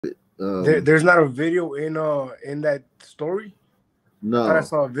There's not a video in that story. No, I thought I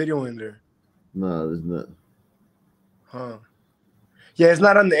saw a video in there. No, there's not. Huh? Yeah, it's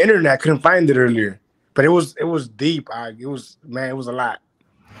not on the internet. I couldn't find it earlier, but it was deep. It was a lot.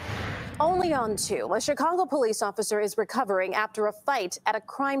 Only on 2. A Chicago police officer is recovering after a fight at a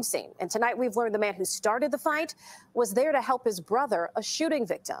crime scene. And tonight we've learned the man who started the fight was there to help his brother, a shooting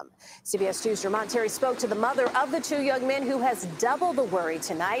victim. CBS 2's Jermont Terry spoke to the mother of the 2 young men who has double the worry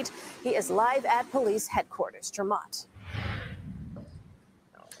tonight. He is live at police headquarters. Jermont.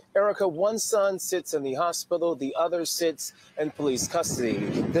 Erica, one son sits in the hospital, the other sits in police custody.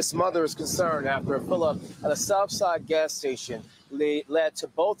 This mother is concerned after a fill-up at a Southside gas station led to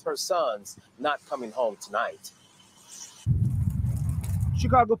both her sons not coming home tonight.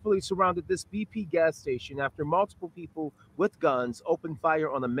 Chicago police surrounded this BP gas station after multiple people with guns opened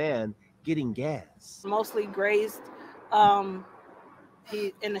fire on a man getting gas. Mostly grazed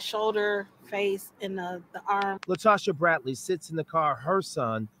he in the shoulder, face, and the arm. Latasha Bradley sits in the car her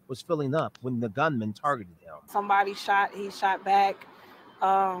son was filling up when the gunman targeted him. Somebody he shot back,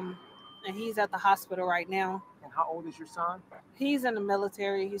 and he's at the hospital right now. And how old is your son? He's in the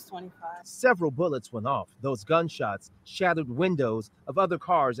military. He's 25. Several bullets went off. Those gunshots shattered windows of other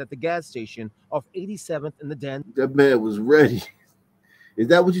cars at the gas station off 87th and the Den. That man was ready. Is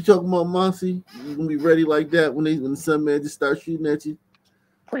that what you're talking about, Monty? You gonna be ready like that when some man just starts shooting at you?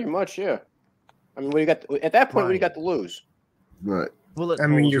 Pretty much, yeah. I mean, what you got at that point? What do you got to lose? Right. Bullet I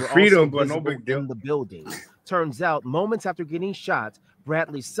mean, holes your were freedom, also but no visible big deal. in the building. Turns out, moments after getting shot,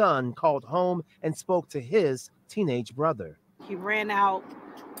 Bradley's son called home and spoke to his teenage brother. He ran out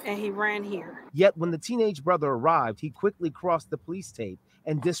and he ran here. Yet when the teenage brother arrived, he quickly crossed the police tape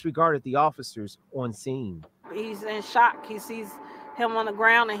and disregarded the officers on scene. He's in shock. He sees him on the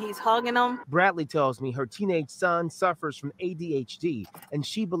ground and he's hugging him. Bradley tells me her teenage son suffers from ADHD and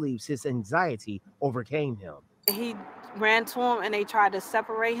she believes his anxiety overcame him. He ran to him and they tried to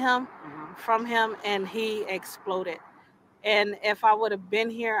separate him from him and he exploded. And if I would have been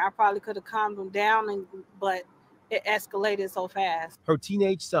here, I probably could have calmed him down, but it escalated so fast. Her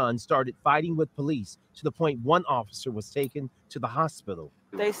teenage son started fighting with police to the point one officer was taken to the hospital.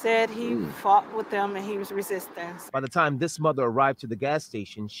 They said he fought with them and he was resisting. By the time this mother arrived to the gas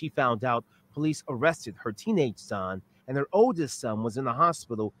station, she found out police arrested her teenage son and her oldest son was in the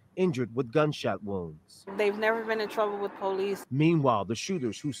hospital injured with gunshot wounds. They've never been in trouble with police. Meanwhile, the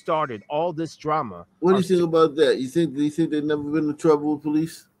shooters who started all this drama. What do you think about that? You think they've never been in trouble with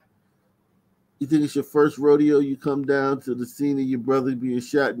police? You think it's your first rodeo? You come down to the scene of your brother being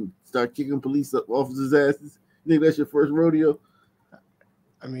shot and start kicking police officers' asses? You think that's your first rodeo?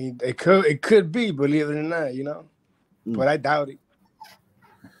 I mean, it could be, believe it or not, you know. But I doubt it.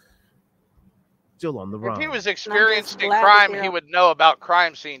 Still on the run. If he was experienced in crime, he would know about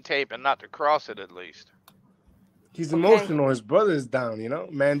crime scene tape and not to cross it at least. He's emotional. His brother is down, you know,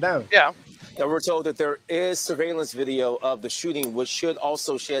 man down. Yeah. Now we're told that there is surveillance video of the shooting, which should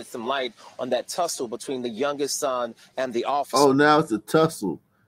also shed some light on that tussle between the youngest son and the officer. Oh, now it's a tussle.